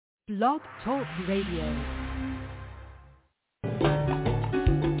Blog Talk Radio.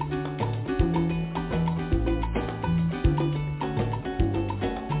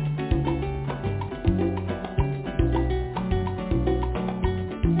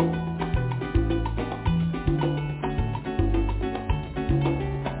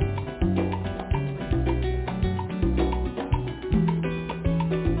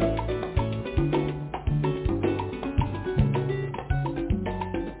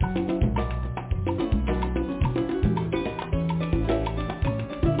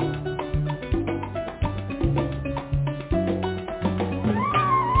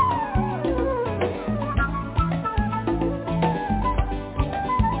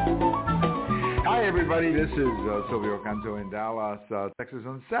 This is Silvio Canto in Dallas, Texas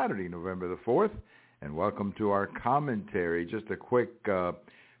on Saturday, November the 4th, and welcome to our commentary. Just a quick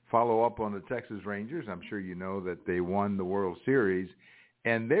follow-up on the Texas Rangers. I'm sure you know that they won the World Series,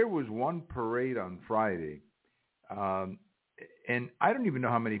 and there was one parade on Friday, and I don't even know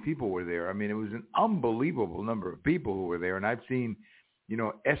how many people were there. I mean, it was an unbelievable number of people who were there, and I've seen,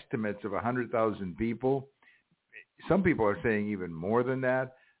 estimates of 100,000 people. Some people are saying even more than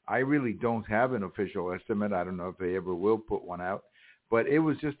that. I really don't have an official estimate. I don't know if they ever will put one out. But it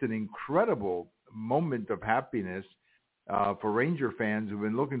was just an incredible moment of happiness for Ranger fans who've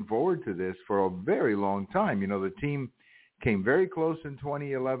been looking forward to this for a very long time. The team came very close in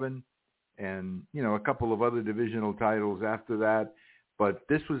 2011 and, a couple of other divisional titles after that. But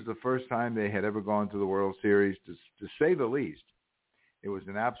this was the first time they had ever gone to the World Series, to say the least. It was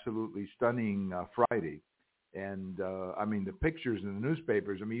an absolutely stunning Friday. And, the pictures in the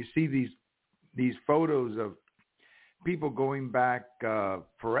newspapers, you see these photos of people going back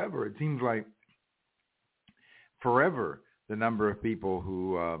forever. It seems like forever, the number of people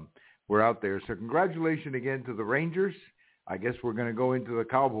who were out there. So congratulations again to the Rangers. I guess we're going to go into the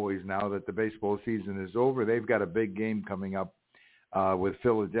Cowboys now that the baseball season is over. They've got a big game coming up with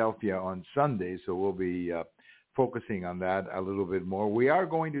Philadelphia on Sunday, so we'll be focusing on that a little bit more. We are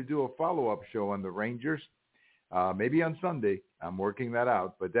going to do a follow-up show on the Rangers. Maybe on Sunday. I'm working that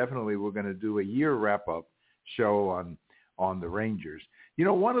out, but definitely we're going to do a year wrap-up show on the Rangers.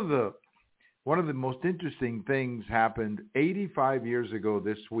 One of the most interesting things happened 85 years ago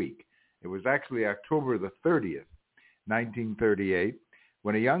this week. It was actually October the 30th, 1938,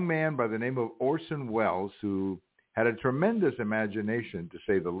 when a young man by the name of Orson Welles, who had a tremendous imagination, to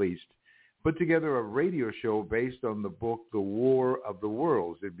say the least, put together a radio show based on the book The War of the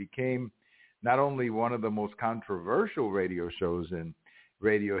Worlds. It became not only one of the most controversial radio shows in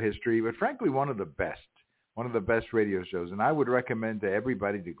radio history, but frankly, one of the best radio shows. And I would recommend to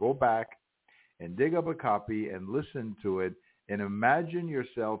everybody to go back and dig up a copy and listen to it and imagine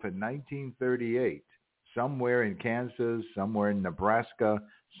yourself in 1938, somewhere in Kansas, somewhere in Nebraska,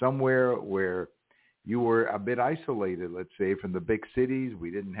 somewhere where you were a bit isolated, let's say, from the big cities. We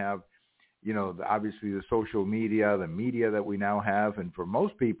didn't have, obviously the social media, the media that we now have. And for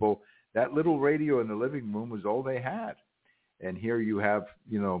most people, that little radio in the living room was all they had. And here you have,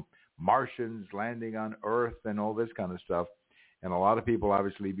 Martians landing on Earth and all this kind of stuff. And a lot of people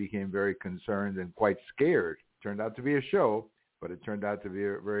obviously became very concerned and quite scared. Turned out to be a show, but it turned out to be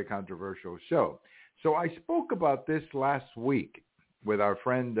a very controversial show. So I spoke about this last week with our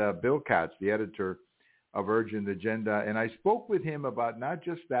friend Bill Katz, the editor of Urgent Agenda. And I spoke with him about not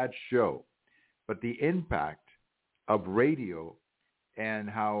just that show, but the impact of radio and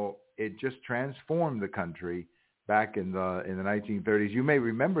how it just transformed the country back in the 1930s. You may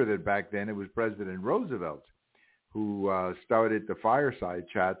remember that back then it was President Roosevelt who started the fireside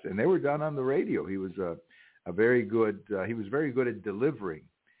chats, and they were done on the radio. He was very good at delivering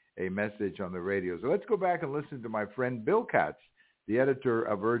a message on the radio. So let's go back and listen to my friend Bill Katz, the editor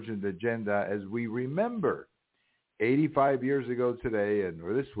of Urgent Agenda, as we remember 85 years ago today,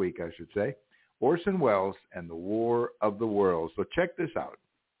 or this week I should say, Orson Welles and the War of the Worlds. So check this out.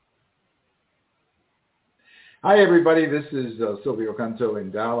 Hi, everybody. This is Silvio Canto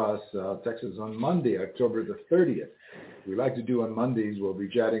in Dallas, Texas on Monday, October the 30th. We like to do on Mondays, we'll be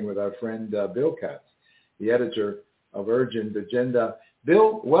chatting with our friend Bill Katz, the editor of Urgent Agenda.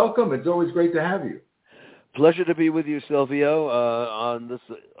 Bill, welcome. It's always great to have you. Pleasure to be with you, Silvio, on this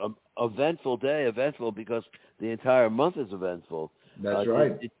eventful day, eventful because the entire month is eventful. That's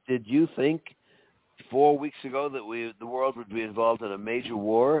right. Did you think 4 weeks ago that the world would be involved in a major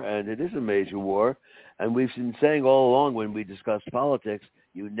war? And it is a major war. And we've been saying all along when we discuss politics,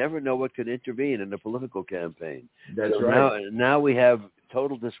 you never know what could intervene in a political campaign. That's right. Now we have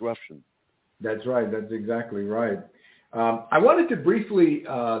total disruption. That's right. That's exactly right. I wanted to briefly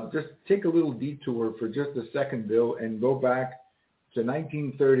just take a little detour for just a second, Bill, and go back to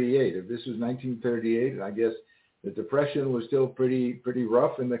 1938. If this was 1938, I guess the Depression was still pretty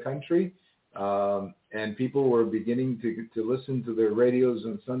rough in the country, and people were beginning to listen to their radios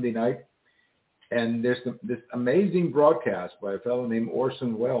on Sunday night. And there's this amazing broadcast by a fellow named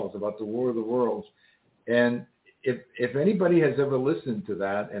Orson Welles about the War of the Worlds. And if anybody has ever listened to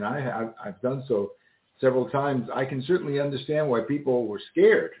that, and I've done so several times, I can certainly understand why people were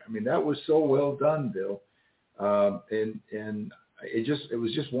scared. I mean, that was so well done, Bill. And it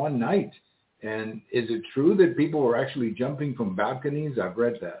was just one night. And is it true that people were actually jumping from balconies? I've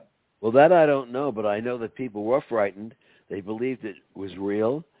read that. Well, that I don't know, but I know that people were frightened. They believed it was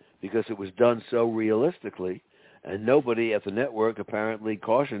real because it was done so realistically. And nobody at the network apparently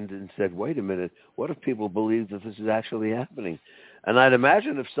cautioned and said, wait a minute, what if people believe that this is actually happening? And I'd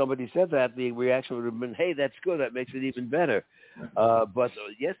imagine if somebody said that, the reaction would have been, hey, that's good, that makes it even better. But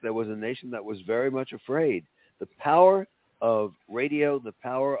yes, there was a nation that was very much afraid. The power of radio, the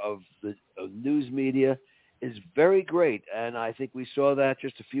power of the news media is very great. And I think we saw that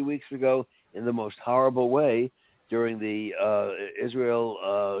just a few weeks ago in the most horrible way during the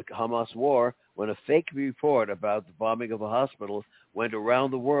Israel-Hamas war, when a fake report about the bombing of a hospital went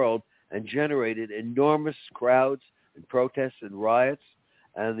around the world and generated enormous crowds and protests and riots,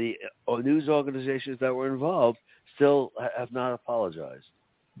 and the news organizations that were involved still have not apologized.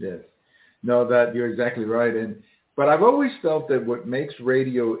 Yes. No, that you're exactly right. But I've always felt that what makes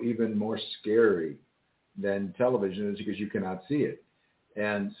radio even more scary than television is because you cannot see it.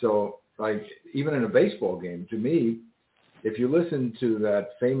 And so, like, even in a baseball game, to me, if you listen to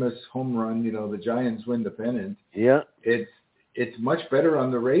that famous home run, the Giants win the pennant. Yeah. It's much better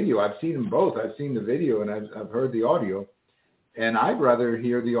on the radio. I've seen them both. I've seen the video and I've heard the audio, and I'd rather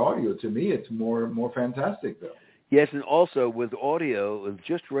hear the audio. To me, it's more fantastic, though. Yes, and also with audio, with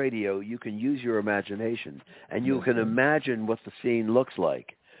just radio, you can use your imagination, and you can imagine what the scene looks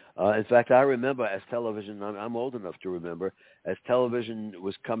like. In fact, I remember as television, I'm old enough to remember, as television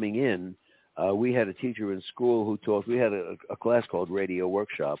was coming in, we had a teacher in school who taught, we had a class called Radio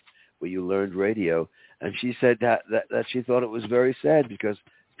Workshop where you learned radio, and she said that she thought it was very sad because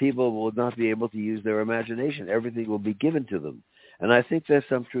people will not be able to use their imagination. Everything will be given to them. And I think there's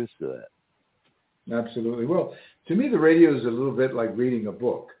some truth to that. Absolutely. Well, to me, the radio is a little bit like reading a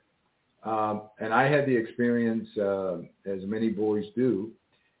book. And I had the experience, as many boys do,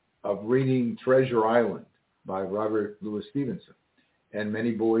 of reading Treasure Island by Robert Louis Stevenson. And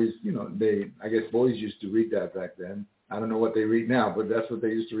many boys, I guess boys used to read that back then. I don't know what they read now, but that's what they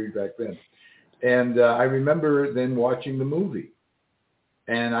used to read back then. And I remember then watching the movie.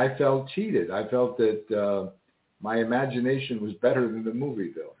 And I felt cheated. I felt that my imagination was better than the movie,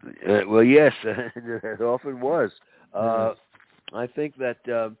 Bill. Well, yes, it often was. I think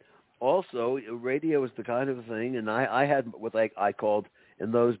that also radio is the kind of thing, and I had what I called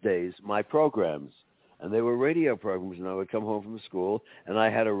in those days my programs. And they were radio programs, and I would come home from school, and I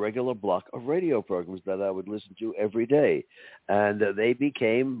had a regular block of radio programs that I would listen to every day. And they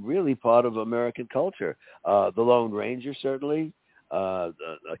became really part of American culture. The Lone Ranger, certainly,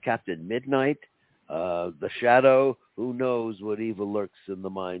 Captain Midnight, The Shadow, who knows what evil lurks in the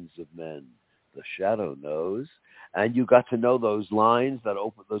minds of men? The Shadow knows. And you got to know those lines,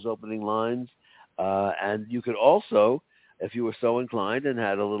 those opening lines. And you could also, if you were so inclined and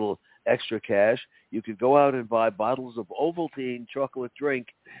had a little extra cash, you could go out and buy bottles of Ovaltine chocolate drink,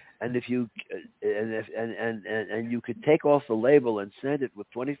 and if you and you could take off the label and send it with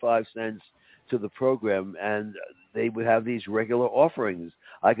 25 cents to the program, and they would have these regular offerings.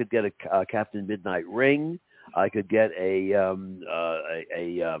 I could get a Captain Midnight ring. I could get a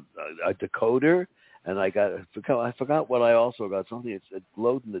decoder, and I forgot what I also got. Something that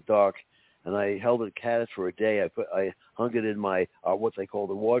glowed in the dark. And I held it at for a day. I hung it in my what they call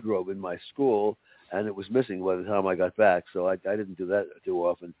the wardrobe in my school, and it was missing by the time I got back. So I didn't do that too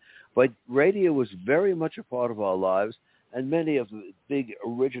often. But radio was very much a part of our lives, and many of the big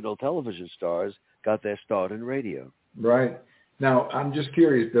original television stars got their start in radio. Right. Now, I'm just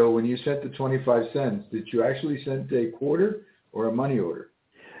curious, Bill, when you sent the 25 cents, did you actually send a quarter or a money order?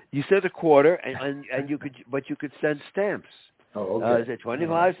 You sent a quarter, and you could send stamps. Oh, okay. Is it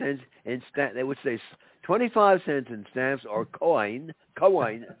 25 cents in stamps? They would say 25 cents in stamps or coin,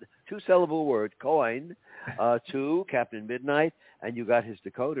 two-syllable word, coin, to Captain Midnight, and you got his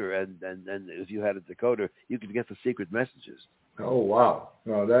decoder. And if you had a decoder, you could get the secret messages. Oh, wow.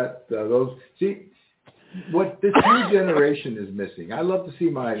 Well, what this new generation is missing. I love to see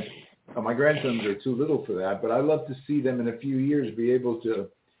my grandsons are too little for that, but I love to see them in a few years be able to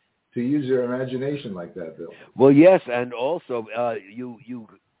use their imagination like that, Bill. Well, yes, and also you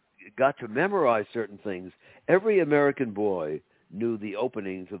got to memorize certain things. Every American boy knew the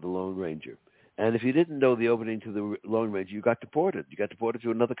opening to the Lone Ranger. And if you didn't know the opening to the Lone Ranger, you got deported. You got deported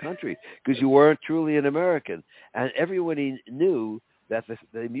to another country because you weren't truly an American. And everybody knew that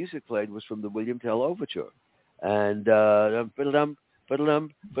the music played was from the William Tell Overture. And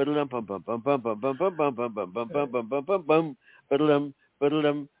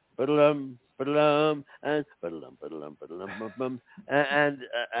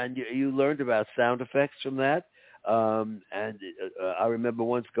and you learned about sound effects from that. I remember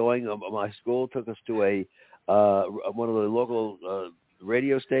once going. My school took us to one of the local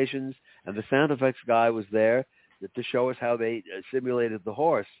radio stations, and the sound effects guy was there to show us how they simulated the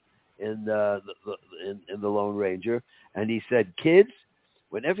horse in the Lone Ranger. And he said, "Kids,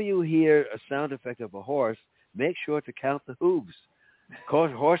 whenever you hear a sound effect of a horse, make sure to count the hooves.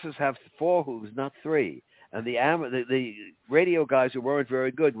 Because horses have 4 hooves, not 3." And the radio guys who weren't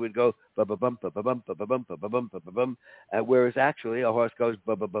very good would go ba-ba-bum, ba-ba-bum, ba-ba-bum, ba-ba-bum, ba-ba-bum, whereas actually a horse goes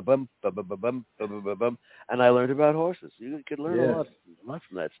ba-ba-ba-bum, ba-ba-ba-bum, ba-ba-ba-bum. And I learned about horses. You could learn a lot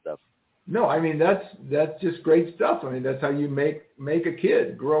from that stuff. No, I mean that's just great stuff. I mean that's how you make a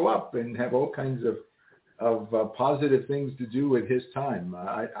kid grow up and have all kinds of positive things to do with his time.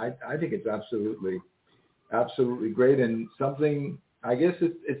 I think it's absolutely great, and something. I guess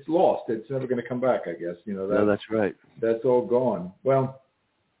it's lost. It's never going to come back, I guess. No, that's right. That's all gone. Well,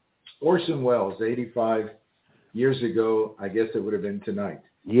 Orson Welles, 85 years ago, I guess it would have been tonight.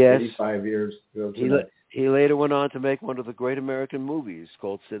 Yes. 85 years ago tonight. He later went on to make one of the great American movies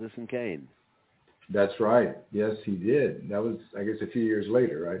called Citizen Kane. That's right. Yes, he did. That was, I guess, a few years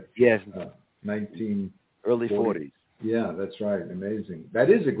later, right? Yes. Early 40s. Yeah, that's right. Amazing.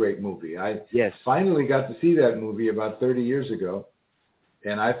 That is a great movie. I finally got to see that movie about 30 years ago.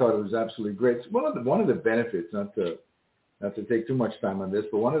 And I thought it was absolutely great. It's one of the benefits, not to take too much time on this,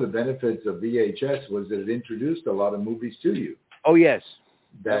 but one of the benefits of VHS was that it introduced a lot of movies to you. Oh yes,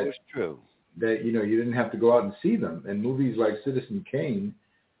 that was true. That you didn't have to go out and see them. And movies like Citizen Kane,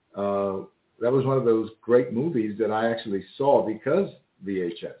 that was one of those great movies that I actually saw because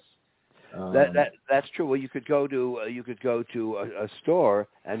VHS. That's true. Well, you could go to a store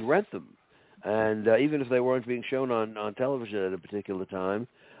and rent them. And even if they weren't being shown on television at a particular time,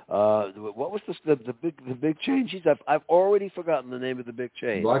 what was the big chain? I've already forgotten the name of the big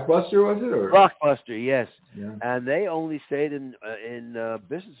chain. Blockbuster, was it? Or? Blockbuster, yes. Yeah. And they only stayed in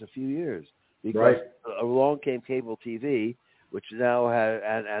business a few years because along came cable TV, which now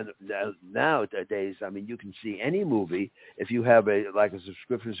and nowadays, I mean, you can see any movie if you have a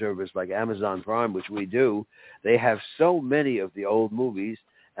subscription service like Amazon Prime, which we do. They have so many of the old movies.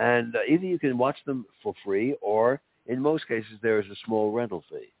 And either you can watch them for free, or in most cases there is a small rental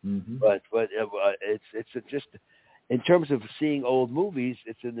fee. Mm-hmm. But it's just in terms of seeing old movies,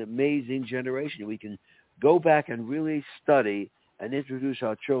 it's an amazing generation. We can go back and really study and introduce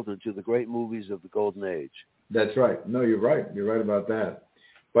our children to the great movies of the Golden Age. That's right. No, you're right. You're right about that.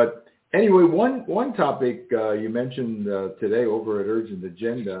 But anyway, one topic you mentioned today over at Urgent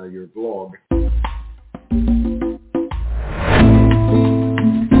Agenda, your blog.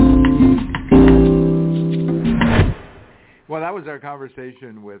 Well, that was our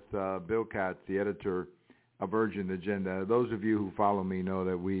conversation with Bill Katz, the editor of Urgent Agenda. Those of you who follow me know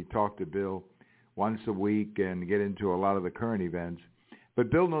that we talk to Bill once a week and get into a lot of the current events. But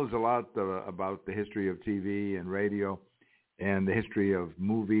Bill knows a lot about the history of TV and radio and the history of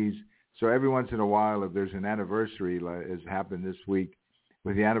movies. So every once in a while, if there's an anniversary, like has happened this week,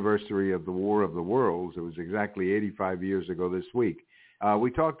 with the anniversary of the War of the Worlds, it was exactly 85 years ago this week.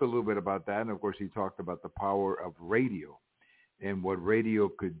 We talked a little bit about that, and of course he talked about the power of radio and what radio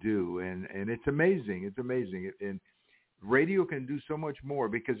could do. And it's amazing. It's amazing. And radio can do so much more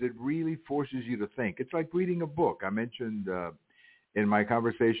because it really forces you to think. It's like reading a book. I mentioned in my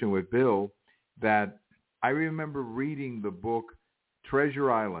conversation with Bill that I remember reading the book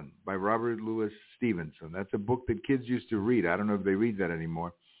Treasure Island by Robert Louis Stevenson. That's a book that kids used to read. I don't know if they read that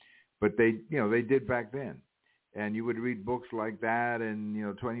anymore, but they did back then. And you would read books like that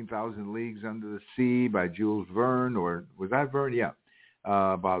and, 20,000 Leagues Under the Sea by Jules Verne, or was that Verne? Yeah.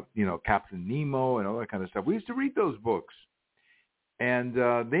 About, Captain Nemo and all that kind of stuff. We used to read those books. And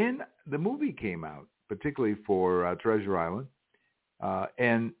then the movie came out, particularly for Treasure Island.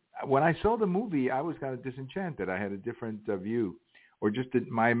 And when I saw the movie, I was kind of disenchanted. I had a different view, or just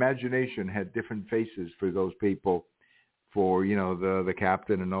my imagination had different faces for those people, for, the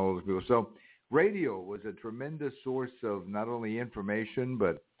captain and all those people. So radio was a tremendous source of not only information,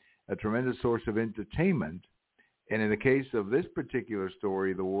 but a tremendous source of entertainment. And in the case of this particular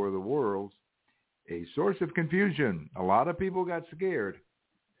story, The War of the Worlds, a source of confusion. A lot of people got scared.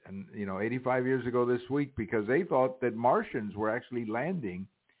 and 85 years ago this week, because they thought that Martians were actually landing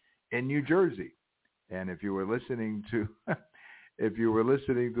in New Jersey. And if you were listening to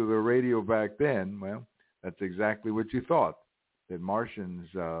the radio back then, well, that's exactly what you thought, that Martians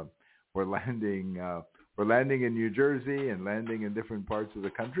were landing in New Jersey and landing in different parts of the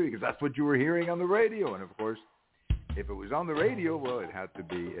country, because that's what you were hearing on the radio. And of course, if it was on the radio, well, it had to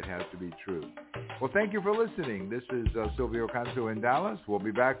be true. Well, thank you for listening. This is Silvio Canto in Dallas. We'll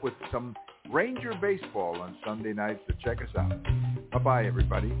be back with some Ranger baseball on Sunday nights, so check us out. Bye-bye,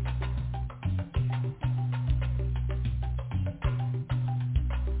 everybody.